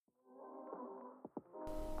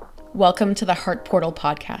Welcome to the Heart Portal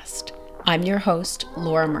podcast. I'm your host,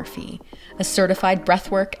 Laura Murphy, a certified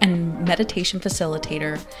breathwork and meditation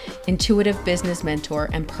facilitator, intuitive business mentor,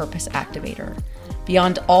 and purpose activator.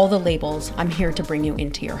 Beyond all the labels, I'm here to bring you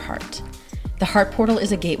into your heart. The Heart Portal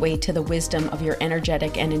is a gateway to the wisdom of your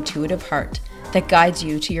energetic and intuitive heart that guides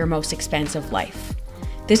you to your most expansive life.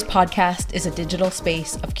 This podcast is a digital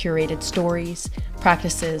space of curated stories,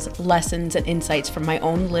 practices, lessons, and insights from my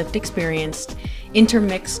own lived experience,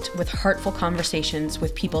 intermixed with heartful conversations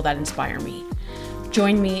with people that inspire me.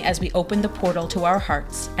 Join me as we open the portal to our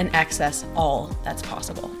hearts and access all that's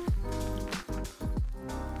possible.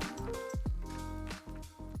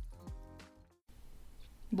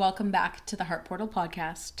 Welcome back to the Heart Portal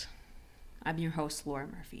podcast. I'm your host, Laura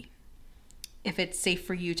Murphy. If it's safe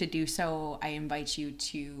for you to do so, I invite you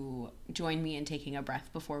to join me in taking a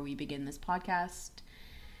breath before we begin this podcast.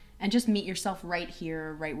 And just meet yourself right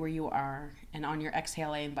here, right where you are. And on your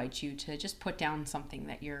exhale, I invite you to just put down something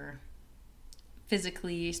that you're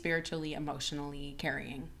physically, spiritually, emotionally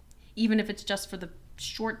carrying. Even if it's just for the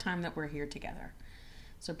short time that we're here together.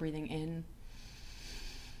 So breathing in.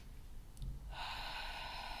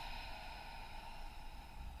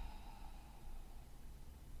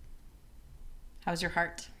 How's your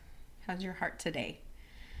heart? How's your heart today?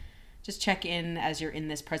 Just check in as you're in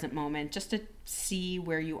this present moment, just to see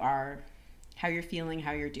where you are, how you're feeling,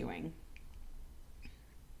 how you're doing.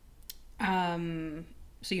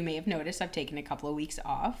 So you may have noticed I've taken a couple of weeks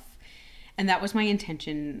off, and that was my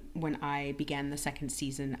intention when I began the second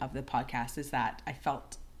season of the podcast, is that I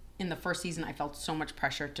felt, in the first season, I felt so much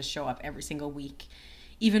pressure to show up every single week,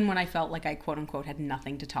 even when I felt like I quote unquote had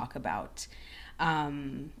nothing to talk about.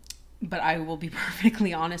 But I will be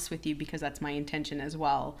perfectly honest with you, because that's my intention as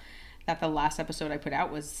well, that the last episode I put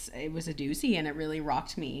out was a doozy, and it really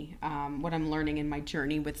rocked me. What I'm learning in my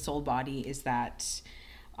journey with Soul Body is that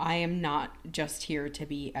I am not just here to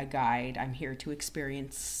be a guide. I'm here to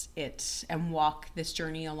experience it and walk this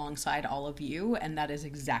journey alongside all of you, and that is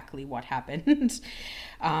exactly what happened.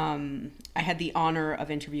 I had the honor of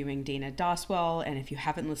interviewing Dana Doswell, and if you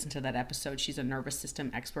haven't listened to that episode, she's a nervous system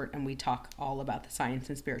expert, and we talk all about the science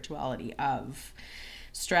and spirituality of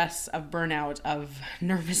stress, of burnout, of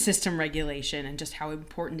nervous system regulation, and just how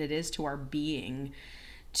important it is to our being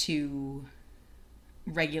to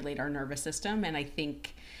regulate our nervous system. And I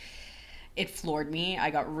think it floored me. I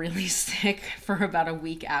got really sick for about a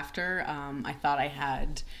week after. I thought I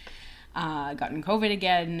had gotten COVID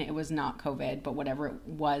again. It was not COVID, but whatever it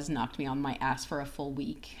was knocked me on my ass for a full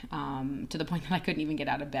week, to the point that I couldn't even get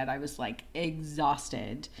out of bed. I was like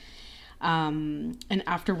exhausted. And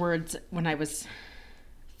afterwards, when I was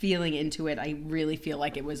feeling into it, I really feel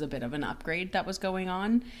like it was a bit of an upgrade that was going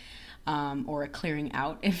on, or a clearing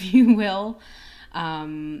out, if you will.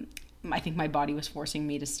 I think my body was forcing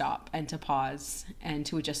me to stop and to pause and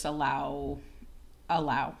to just allow.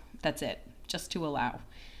 That's it. Just to allow.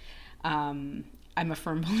 I'm a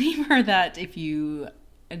firm believer that if you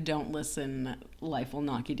don't listen, life will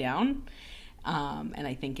knock you down. And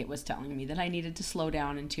I think it was telling me that I needed to slow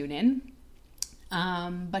down and tune in.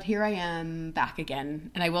 But here I am back again.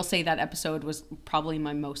 And I will say that episode was probably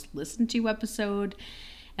my most listened to episode.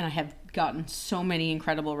 And I have gotten so many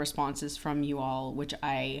incredible responses from you all, which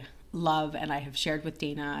I love. And I have shared with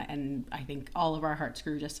Dana. And I think all of our hearts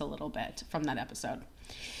grew just a little bit from that episode.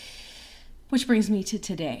 Which brings me to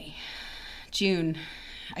today. June.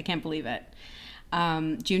 I can't believe it.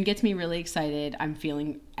 June gets me really excited. I'm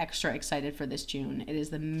feeling extra excited for this June. It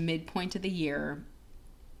is the midpoint of the year.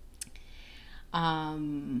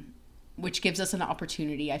 Which gives us an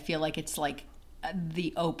opportunity. I feel like it's like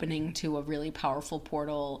the opening to a really powerful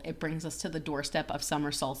portal. It brings us to the doorstep of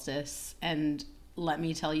summer solstice. And let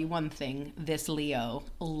me tell you one thing, this Leo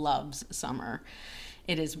loves summer.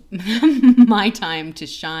 It is my time to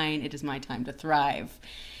shine. It is my time to thrive.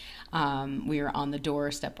 We are on the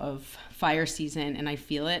doorstep of fire season, and I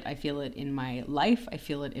feel it. I feel it in my life. I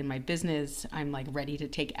feel it in my business. I'm like ready to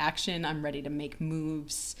take action. I'm ready to make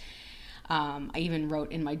moves. I even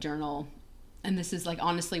wrote in my journal, and this is like,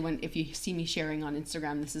 honestly, if you see me sharing on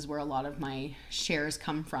Instagram, this is where a lot of my shares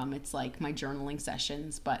come from. It's like my journaling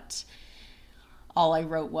sessions, but all I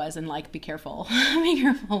wrote was, and like, be careful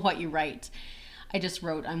what you write. I just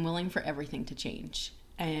wrote, I'm willing for everything to change.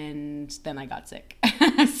 And then I got sick.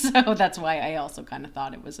 So that's why I also kind of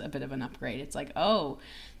thought it was a bit of an upgrade. It's like, oh,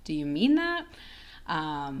 do you mean that?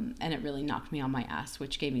 And it really knocked me on my ass,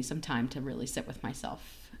 which gave me some time to really sit with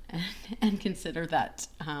myself and consider that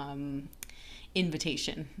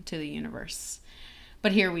invitation to the universe.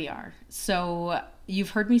 But here we are. So you've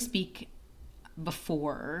heard me speak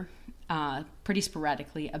before pretty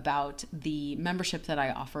sporadically about the membership that I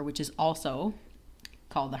offer, which is also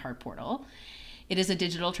called the Heart Portal. It is a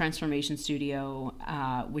digital transformation studio,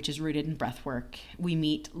 which is rooted in breathwork. We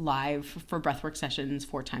meet live for breathwork sessions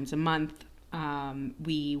 4 times a month.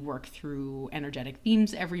 We work through energetic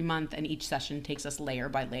themes every month, and each session takes us layer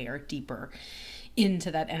by layer deeper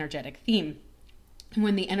into that energetic theme.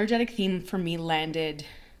 When the energetic theme for me landed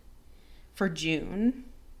for June,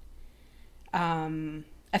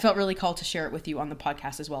 I felt really called to share it with you on the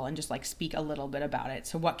podcast as well and just like speak a little bit about it.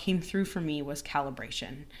 So what came through for me was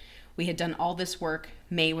calibration. We had done all this work.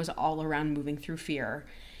 May was all around moving through fear.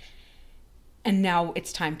 And now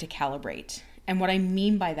it's time to calibrate. And what I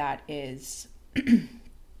mean by that is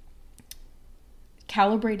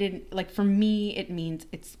calibrated, like for me, it means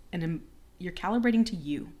you're calibrating to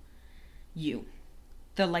you,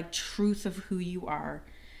 the like truth of who you are,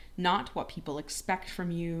 not what people expect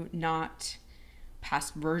from you, not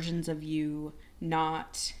past versions of you,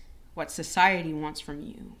 not what society wants from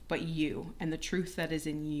you, but you and the truth that is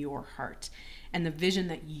in your heart and the vision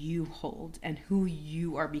that you hold and who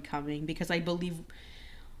you are becoming. Because I believe,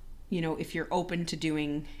 if you're open to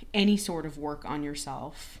doing any sort of work on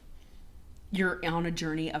yourself, you're on a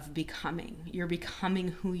journey of becoming. You're becoming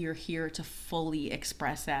who you're here to fully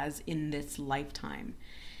express as in this lifetime.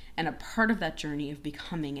 And a part of that journey of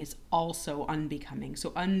becoming is also unbecoming.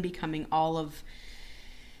 So unbecoming all of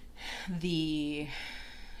the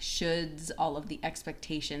shoulds, all of the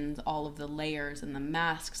expectations, all of the layers and the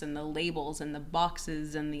masks and the labels and the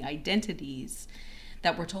boxes and the identities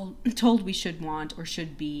that we're told we should want or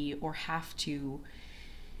should be or have to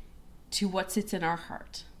what sits in our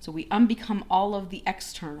heart. So we unbecome all of the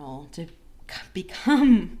external to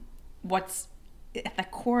become what's at the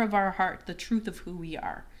core of our heart, the truth of who we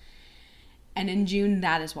are. And in June,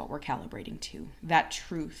 that is what we're calibrating to. That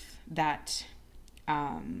truth, that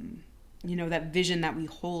that vision that we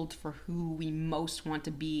hold for who we most want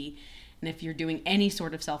to be. And if you're doing any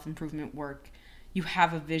sort of self-improvement work, you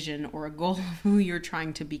have a vision or a goal of who you're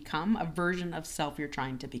trying to become, a version of self you're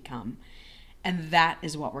trying to become. And that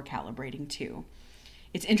is what we're calibrating to.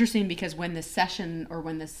 It's interesting because when this session or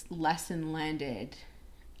when this lesson landed,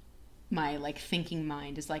 my thinking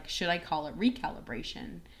mind is like, should I call it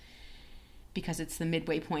recalibration? Because it's the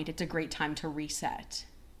midway point. It's a great time to reset.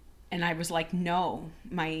 And I was like, no,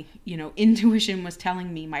 my, intuition was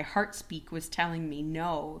telling me, my heart speak was telling me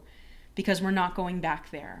no, because we're not going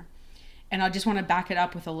back there. And I just want to back it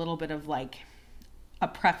up with a little bit of a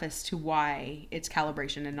preface to why it's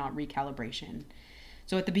calibration and not recalibration.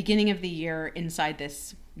 So at the beginning of the year, inside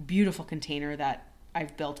this beautiful container that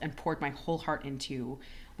I've built and poured my whole heart into,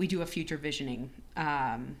 we do a future visioning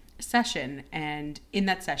session. And in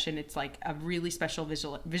that session, it's like a really special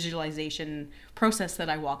visualization process that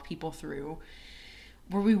I walk people through,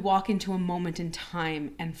 where we walk into a moment in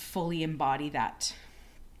time and fully embody that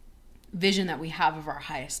vision that we have of our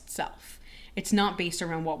highest self. It's not based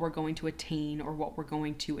around what we're going to attain or what we're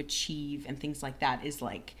going to achieve and things like that.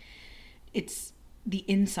 It's the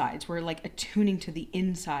insides. We're attuning to the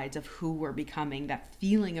insides of who we're becoming, that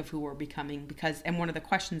feeling of who we're becoming. And one of the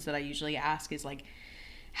questions that I usually ask is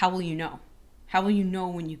how will you know? How will you know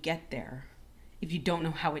when you get there if you don't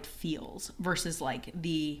know how it feels versus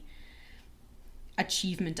the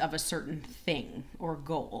achievement of a certain thing or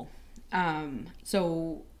goal?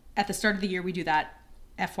 So at the start of the year, we do that.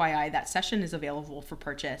 FYI, that session is available for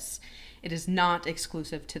purchase. It is not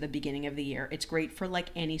exclusive to the beginning of the year. It's great for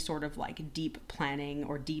any sort of deep planning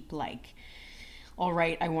or deep all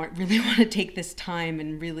right, really want to take this time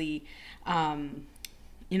and really,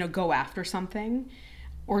 go after something,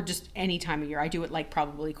 or just any time of year. I do it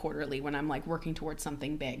probably quarterly when I'm working towards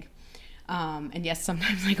something big. And yes,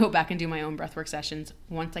 sometimes I go back and do my own breathwork sessions.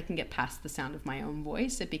 Once I can get past the sound of my own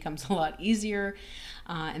voice, it becomes a lot easier.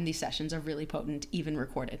 And these sessions are really potent, even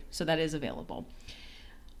recorded. So that is available.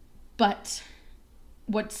 But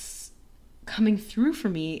what's coming through for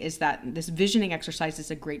me is that this visioning exercise is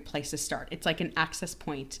a great place to start. It's like an access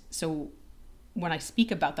point. So when I speak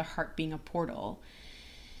about the heart being a portal,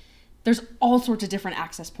 there's all sorts of different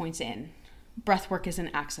access points in. Breathwork is an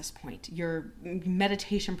access point. Your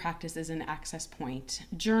meditation practice is an access point.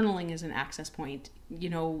 Journaling is an access point.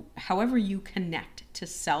 However you connect to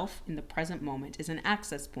self in the present moment is an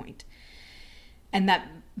access point. And that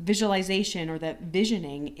visualization or that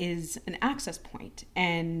visioning is an access point.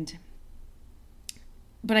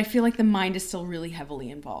 But I feel like the mind is still really heavily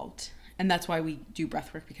involved. And that's why we do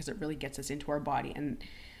breathwork, because it really gets us into our body and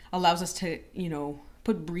allows us to,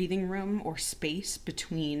 put breathing room or space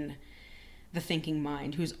between the thinking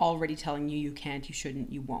mind who's already telling you you can't, you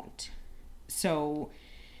shouldn't, you won't. So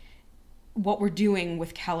what we're doing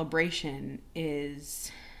with calibration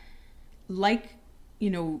is like,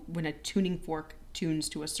 when a tuning fork tunes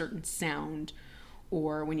to a certain sound,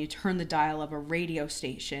 or when you turn the dial of a radio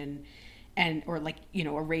station or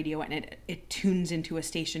a radio, and it tunes into a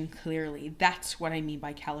station clearly. That's what I mean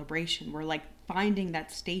by calibration. We're like finding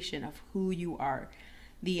that station of who you are,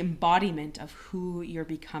 the embodiment of who you're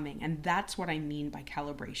becoming. And that's what I mean by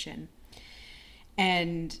calibration.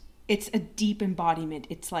 And it's a deep embodiment.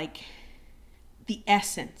 It's like the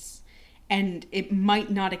essence. And it might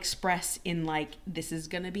not express in like, this is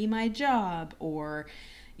going to be my job, or,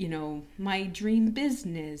 my dream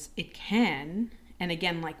business. It can. And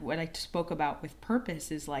again, like what I spoke about with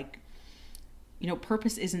purpose is like,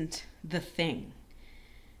 purpose isn't the thing.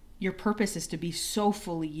 Your purpose is to be so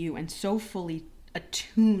fully you and so fully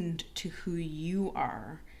attuned to who you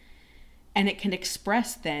are. And it can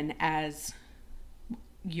express then as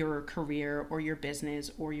your career or your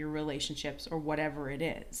business or your relationships or whatever it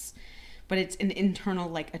is. But it's an internal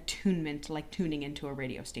like attunement, like tuning into a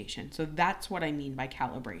radio station. So that's what I mean by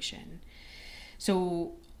calibration.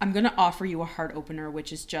 So I'm going to offer you a heart opener,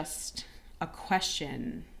 which is just a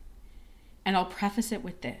question. And I'll preface it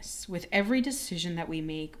with this. With every decision that we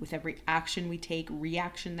make, with every action we take,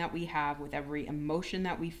 reaction that we have, with every emotion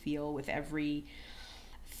that we feel, with every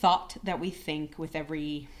thought that we think, with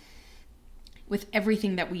everything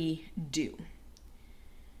that we do,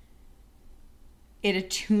 it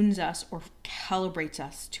attunes us or calibrates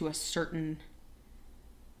us to a certain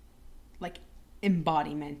like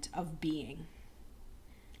embodiment of being,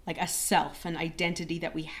 like a self, an identity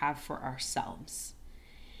that we have for ourselves.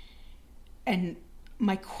 And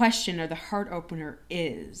my question, or the heart opener,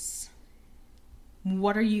 is,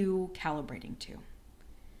 what are you calibrating to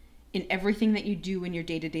in everything that you do in your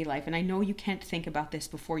day-to-day life? And I know you can't think about this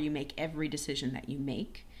before you make every decision that you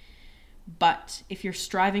make, but if you're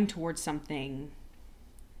striving towards something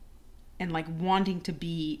and like wanting to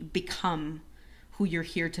become who you're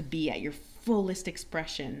here to be at your fullest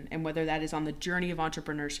expression, and whether that is on the journey of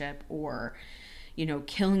entrepreneurship, or,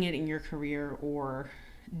 killing it in your career, or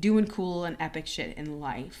doing cool and epic shit in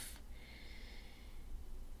life,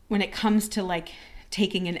 when it comes to like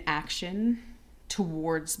taking an action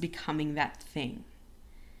towards becoming that thing,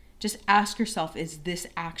 just ask yourself, is this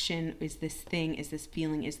action, is this thing, is this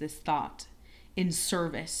feeling, is this thought in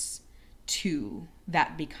service to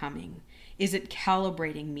that becoming? Is it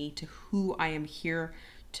calibrating me to who I am here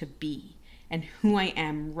to be and who I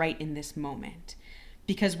am right in this moment?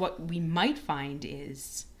 Because what we might find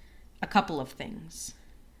is a couple of things.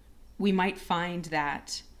 We might find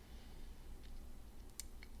that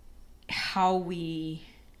how we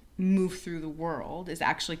move through the world is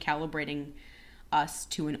actually calibrating us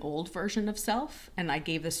to an old version of self. And I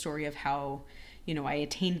gave the story of how, I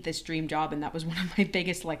attained this dream job, and that was one of my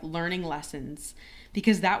biggest like learning lessons,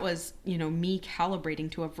 because that was, me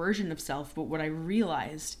calibrating to a version of self. But what I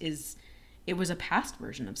realized is it was a past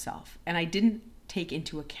version of self, and I didn't take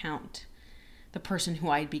into account the person who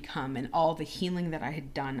I had become and all the healing that I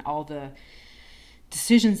had done, all the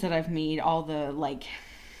decisions that I've made, all the like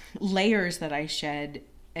layers that I shed,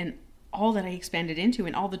 and all that I expanded into,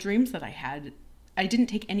 and all the dreams that I had. I didn't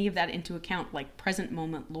take any of that into account, like present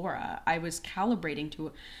moment Laura. I was calibrating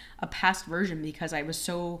to a past version because I was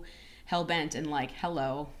so hell-bent and like,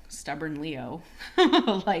 hello, stubborn Leo.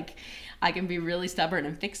 Like, I can be really stubborn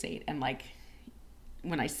and fixate, and like,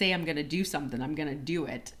 when I say I'm going to do something, I'm going to do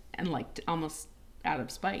it. And like almost out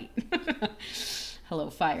of spite. Hello,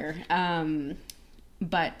 fire.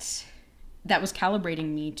 But that was calibrating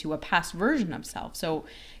me to a past version of self. So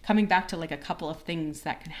coming back to like a couple of things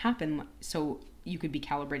that can happen. So you could be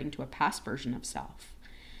calibrating to a past version of self.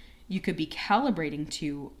 You could be calibrating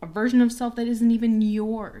to a version of self that isn't even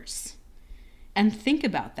yours. And think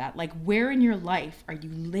about that. Like, where in your life are you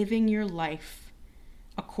living your life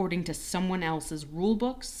according to someone else's rule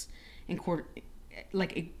books,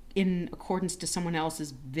 like in accordance to someone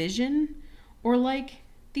else's vision, or like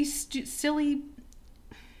these silly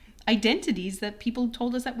identities that people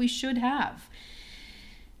told us that we should have?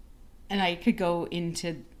 And I could go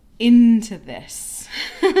into this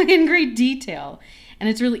in great detail. And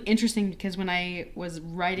it's really interesting because when I was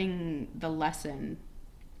writing the lesson,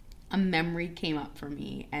 a memory came up for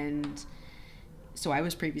me. And so I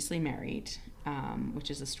was previously married,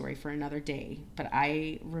 which is a story for another day. But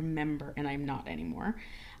I remember, and I'm not anymore,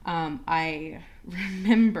 I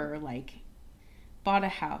remember like bought a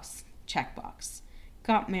house, checkbox,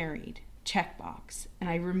 got married, checkbox. And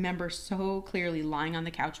I remember so clearly lying on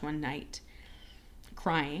the couch one night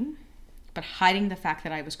crying, but hiding the fact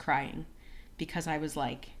that I was crying, because I was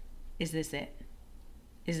like, is this it?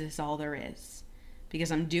 Is this all there is?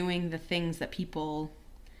 because I'm doing the things that people,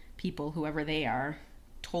 whoever they are,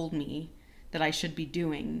 told me that I should be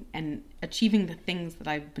doing, and achieving the things that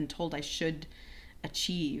I've been told I should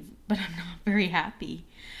achieve, but I'm not very happy.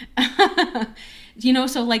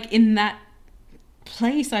 So like in that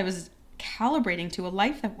place, I was calibrating to a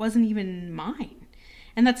life that wasn't even mine.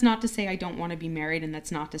 And that's not to say I don't want to be married, and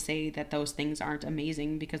that's not to say that those things aren't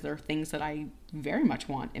amazing, because there are things that I very much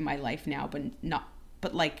want in my life now,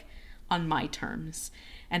 but like on my terms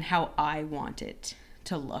and how I want it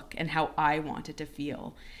to look and how I want it to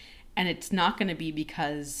feel. And it's not going to be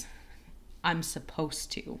because I'm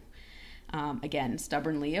supposed to. Again,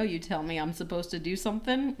 stubborn Leo, you tell me I'm supposed to do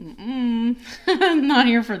something. I'm not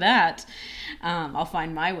here for that. I'll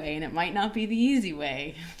find my way, and it might not be the easy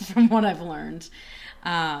way from what I've learned.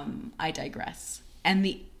 I digress. And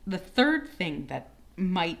the third thing that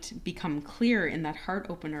might become clear in that heart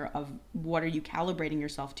opener of what are you calibrating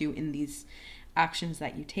yourself to in these actions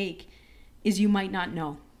that you take is you might not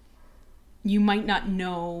know. You might not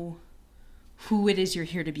know who it is you're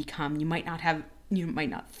here to become. You might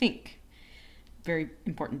not think. Very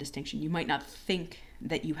important distinction. You might not think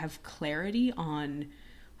that you have clarity on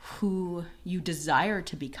who you desire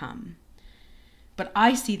to become. But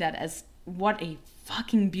I see that as what a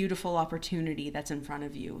fucking beautiful opportunity that's in front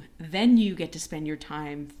of you. Then you get to spend your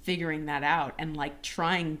time figuring that out and like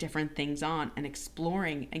trying different things on and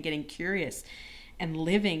exploring and getting curious and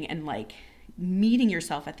living and like meeting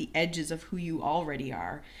yourself at the edges of who you already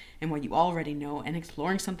are and what you already know, and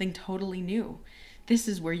exploring something totally new. This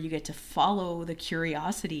is where you get to follow the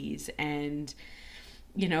curiosities and,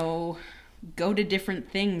 go to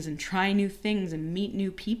different things and try new things and meet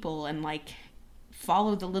new people and like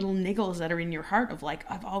follow the little niggles that are in your heart of like,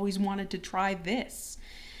 I've always wanted to try this.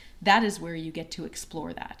 That is where you get to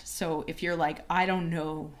explore that. So if you're like, I don't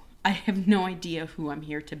know, I have no idea who I'm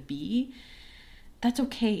here to be, that's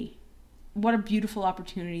okay. What a beautiful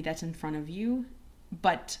opportunity that's in front of you.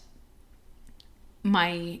 But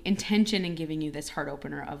my intention in giving you this heart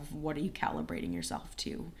opener of what are you calibrating yourself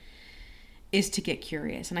to is to get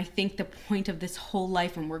curious. And I think the point of this whole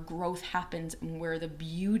life and where growth happens and where the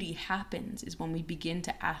beauty happens is when we begin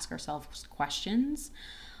to ask ourselves questions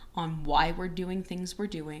on why we're doing things we're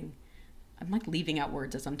doing. I'm like leaving out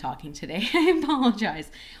words as I'm talking today. I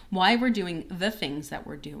apologize. Why we're doing the things that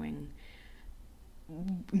we're doing,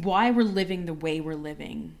 why we're living the way we're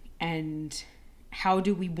living, and how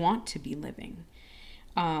do we want to be living.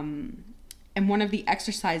 And one of the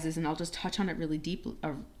exercises, and I'll just touch on it really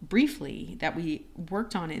briefly, that we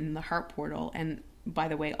worked on in the Heart Portal, and by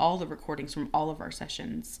the way, all the recordings from all of our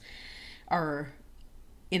sessions are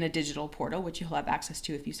in a digital portal, which you'll have access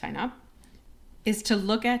to if you sign up, is to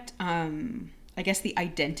look at, the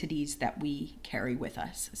identities that we carry with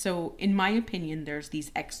us. So in my opinion, there's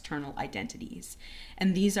these external identities,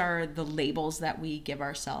 and these are the labels that we give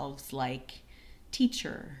ourselves, like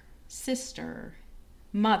teacher, sister,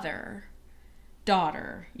 mother,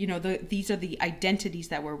 daughter. These are the identities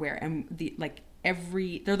that we're wearing, and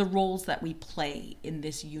they're the roles that we play in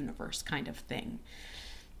this universe kind of thing.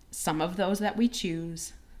 Some of those that we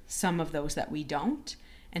choose, some of those that we don't,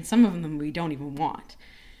 and some of them we don't even want.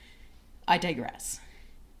 I digress.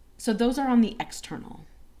 So those are on the external.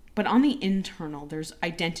 But on the internal, there's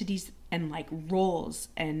identities and like roles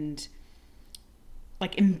and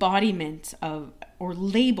like embodiment of or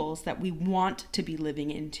labels that we want to be living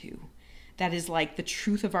into. That is like the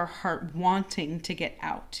truth of our heart wanting to get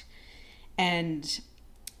out. And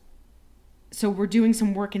so we're doing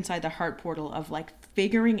some work inside the Heart Portal of like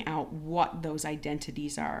figuring out what those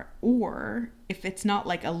identities are, or if it's not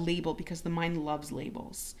like a label, because the mind loves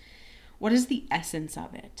labels, what is the essence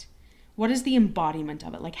of it? What is the embodiment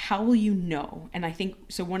of it? Like, how will you know? And I think,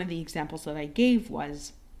 so one of the examples that I gave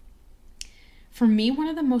was, for me, one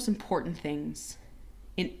of the most important things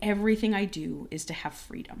in everything I do is to have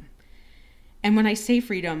freedom. And when I say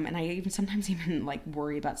freedom, and I sometimes like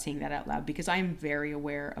worry about saying that out loud, because I am very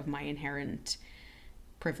aware of my inherent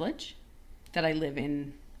privilege, that I live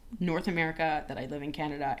in North America, that I live in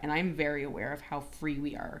Canada, and I'm very aware of how free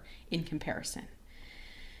we are in comparison.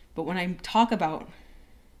 But when I talk about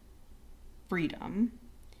freedom,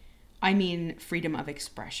 I mean freedom of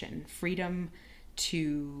expression, freedom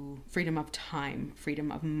of time,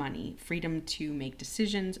 freedom of money, freedom to make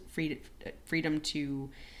decisions, freedom to,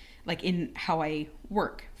 like, in how I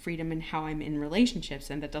work, freedom in how I'm in relationships.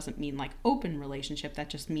 And that doesn't mean like open relationship. That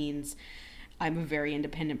just means I'm a very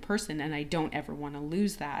independent person and I don't ever want to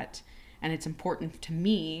lose that. And it's important to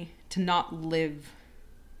me to not live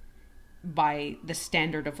by the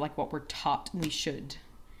standard of like what we're taught we should,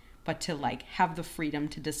 but to like have the freedom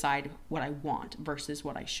to decide what I want versus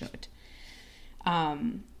what I should.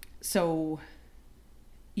 So,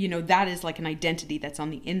 that is like an identity that's on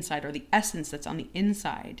the inside, or the essence that's on the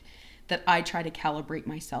inside, that I try to calibrate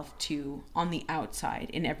myself to on the outside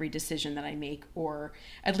in every decision that I make, or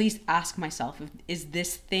at least ask myself, is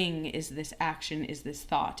this thing, is this action, is this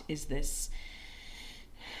thought, is this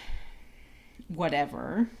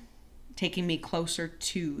whatever taking me closer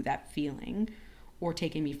to that feeling or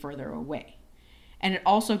taking me further away? And it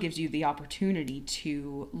also gives you the opportunity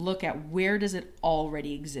to look at where does it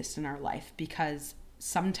already exist in our life, because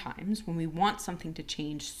sometimes when we want something to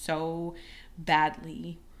change so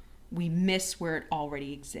badly, we miss where it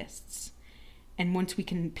already exists. And once we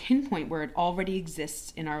can pinpoint where it already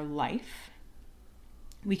exists in our life,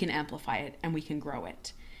 we can amplify it and we can grow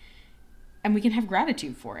it. And we can have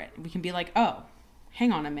gratitude for it. We can be like, oh,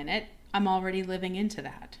 hang on a minute, I'm already living into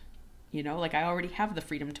that. Like I already have the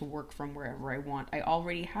freedom to work from wherever I want. I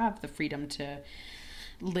already have the freedom to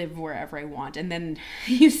live wherever I want. And then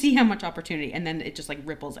you see how much opportunity, and then it just like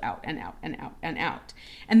ripples out and out and out and out.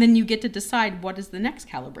 And then you get to decide, what does the next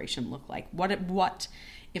calibration look like? What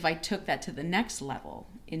if I took that to the next level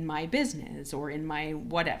in my business or in my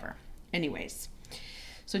whatever? Anyways,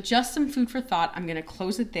 so just some food for thought. I'm going to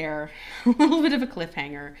close it there. A little bit of a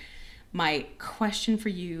cliffhanger. My question for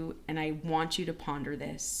you, and I want you to ponder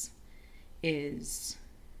this, is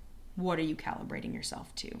what are you calibrating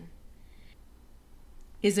yourself to?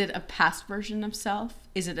 Is it a past version of self?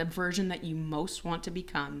 Is it a version that you most want to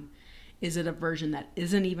become? Is it a version that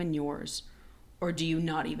isn't even yours? Or do you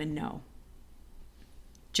not even know?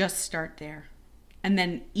 Just start there. And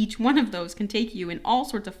then each one of those can take you in all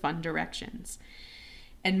sorts of fun directions.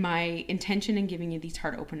 And my intention in giving you these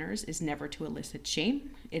heart openers is never to elicit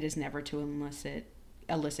shame. It is never to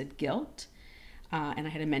elicit guilt. And I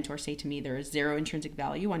had a mentor say to me, there is zero intrinsic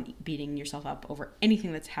value on beating yourself up over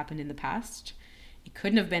anything that's happened in the past. It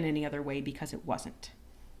couldn't have been any other way because it wasn't.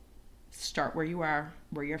 Start where you are,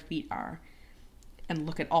 where your feet are, and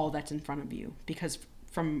look at all that's in front of you. Because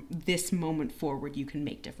from this moment forward, you can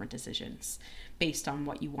make different decisions based on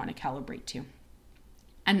what you want to calibrate to.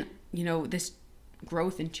 And, this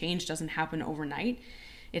growth and change doesn't happen overnight.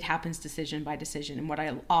 It happens decision by decision. And what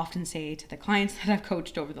I often say to the clients that I've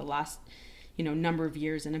coached over the last, number of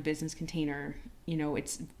years in a business container,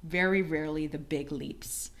 it's very rarely the big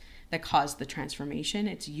leaps that cause the transformation.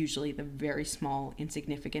 It's usually the very small,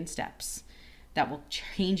 insignificant steps that will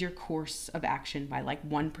change your course of action by like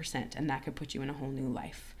 1%, and that could put you in a whole new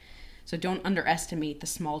life. So don't underestimate the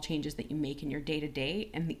small changes that you make in your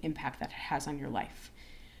day-to-day and the impact that it has on your life.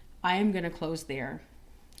 I am going to close there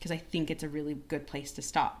because I think it's a really good place to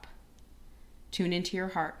stop. Tune into your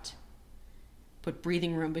heart. Put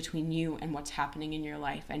breathing room between you and what's happening in your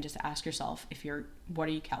life, and just ask yourself, what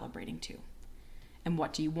are you calibrating to? And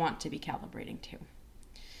what do you want to be calibrating to?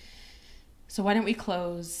 So why don't we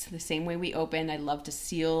close the same way we opened? I love to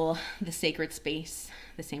seal the sacred space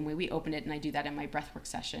the same way we opened it, and I do that in my breathwork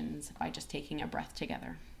sessions by just taking a breath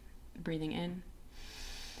together. Breathing in.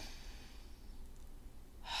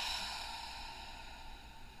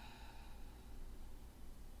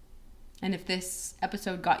 And if this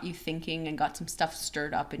episode got you thinking and got some stuff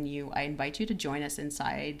stirred up in you, I invite you to join us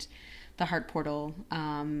inside the Heart Portal.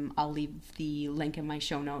 I'll leave the link in my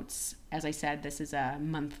show notes. As I said, this is a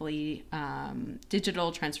monthly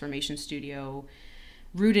digital transformation studio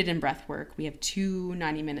rooted in breathwork. We have 2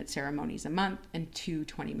 90-minute ceremonies a month and 2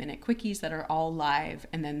 20-minute quickies that are all live.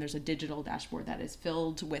 And then there's a digital dashboard that is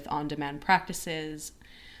filled with on-demand practices,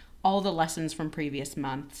 all the lessons from previous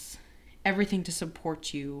months, everything to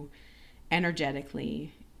support you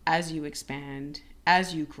energetically as you expand,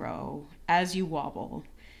 as you grow, as you wobble,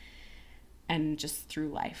 and just through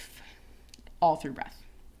life, all through breath.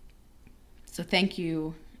 So thank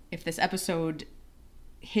you. If this episode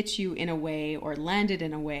hit you in a way or landed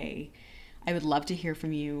in a way, I would love to hear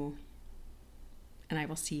from you, and I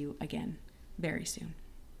will see you again very soon.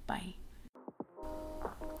 Bye.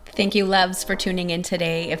 Thank you, loves, for tuning in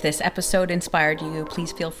today. If this episode inspired you,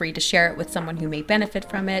 please feel free to share it with someone who may benefit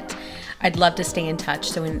from it. I'd love to stay in touch,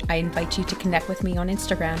 so I invite you to connect with me on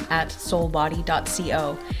Instagram at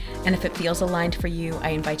soulbody.co. And if it feels aligned for you, I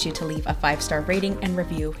invite you to leave a 5-star rating and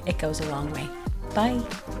review. It goes a long way. Bye.